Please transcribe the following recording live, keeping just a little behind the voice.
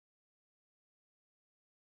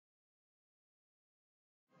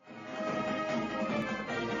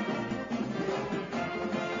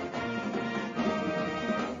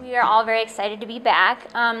We are all very excited to be back.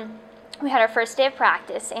 We had our first day of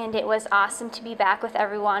practice, and it was awesome to be back with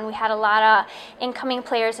everyone. We had a lot of incoming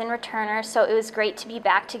players and returners, so it was great to be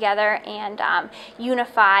back together and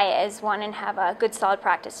unify as one and have a good, solid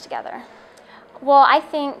practice together. Well, I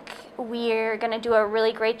think we're going to do a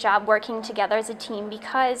really great job working together as a team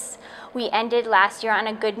because we ended last year on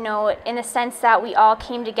a good note in the sense that we all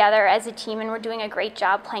came together as a team and we're doing a great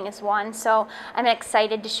job playing as one. So I'm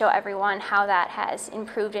excited to show everyone how that has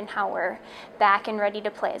improved and how we're back and ready to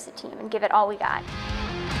play as a team and give it all we got.